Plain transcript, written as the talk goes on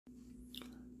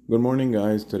Good morning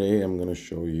guys. Today I'm going to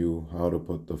show you how to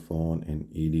put the phone in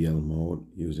EDL mode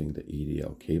using the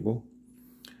EDL cable.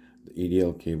 The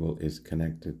EDL cable is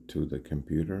connected to the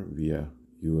computer via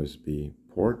USB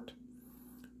port,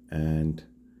 and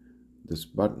this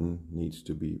button needs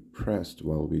to be pressed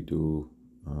while we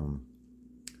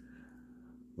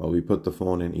put the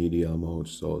phone in EDL mode.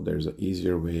 So there's an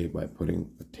easier way by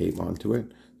putting a tape onto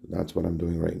it. So that's what I'm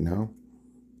doing right now.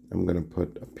 I'm going to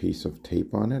put a piece of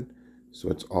tape on it so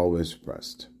it's always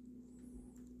pressed.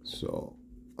 So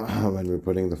when we're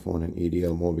putting the phone in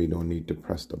EDL mode, we don't need to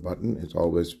press the button. It's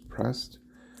always pressed.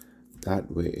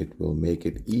 That way it will make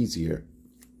it easier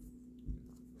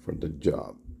for the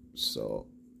job. So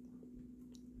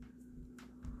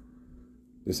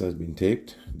this has been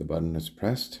taped. The button is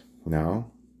pressed. Now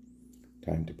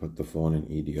time to put the phone in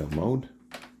EDL mode.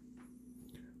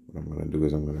 What I'm going to do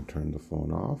is I'm going to turn the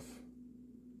phone off.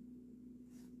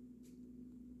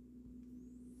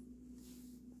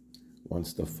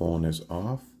 Once the phone is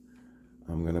off,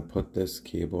 I'm going to put this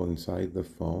cable inside the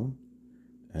phone,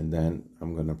 and then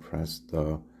I'm going to press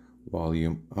the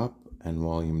volume up and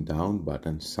volume down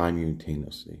button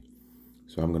simultaneously.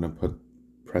 So I'm going to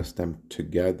press them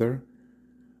together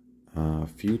a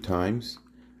few times,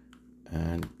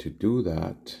 and to do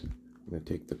that, I'm going to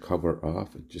take the cover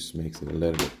off. It just makes it a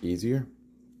little bit easier.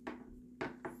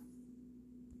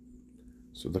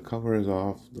 So the cover is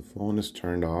off, the phone is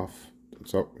turned off.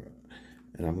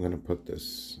 And I'm going to put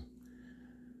this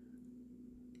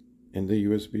in the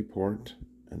USB port,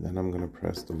 and then I'm going to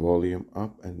press the volume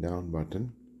up and down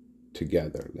button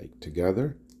together,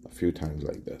 a few times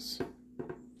like this.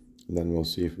 And then we'll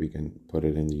see if we can put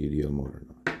it in the EDL mode or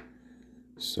not.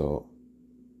 So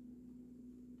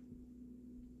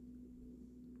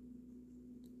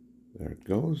there it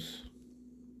goes.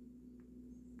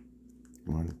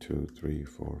 1, 2, 3,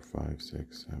 4, 5,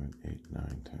 6, 7, 8,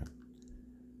 9, 10.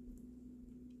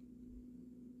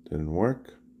 Didn't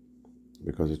work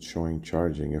because it's showing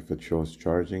charging. If it shows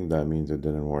charging, that means it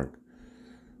didn't work.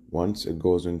 Once it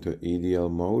goes into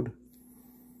EDL mode,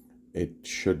 it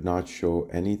should not show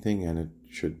anything and it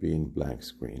should be in blank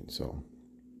screen. So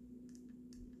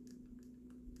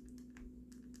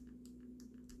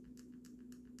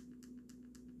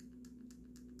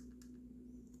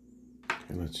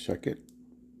okay, let's check it.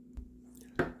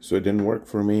 So it didn't work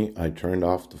for me. I turned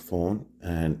off the phone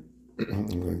and I'm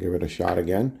going to give it a shot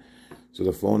again. So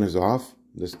the phone is off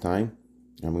this time.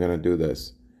 I'm going to do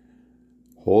this.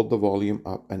 Hold the volume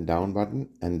up and down button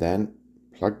and then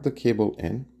plug the cable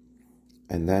in.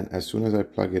 And then as soon as I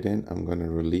plug it in, I'm going to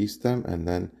release them and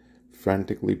then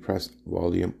frantically press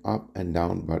volume up and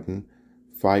down button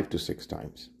 5 to 6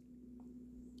 times.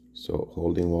 So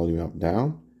holding volume up,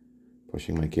 down,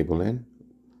 pushing my cable in,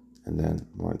 and then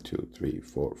 1, 2, 3,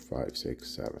 4, 5,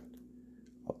 6, 7.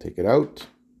 I'll take it out.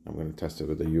 I'm going to test it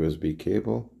with a USB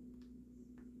cable.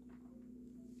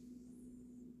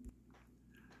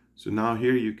 So now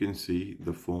here you can see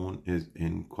the phone is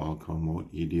in Qualcomm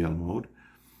mode, EDL mode.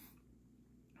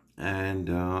 And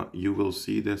you will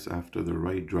see this after the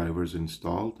right driver is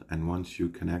installed and once you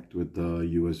connect with the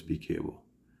USB cable.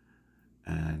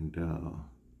 And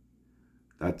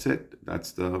that's it.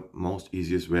 That's the most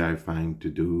easiest way I find to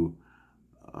do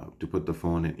to put the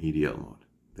phone in EDL mode.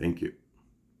 Thank you.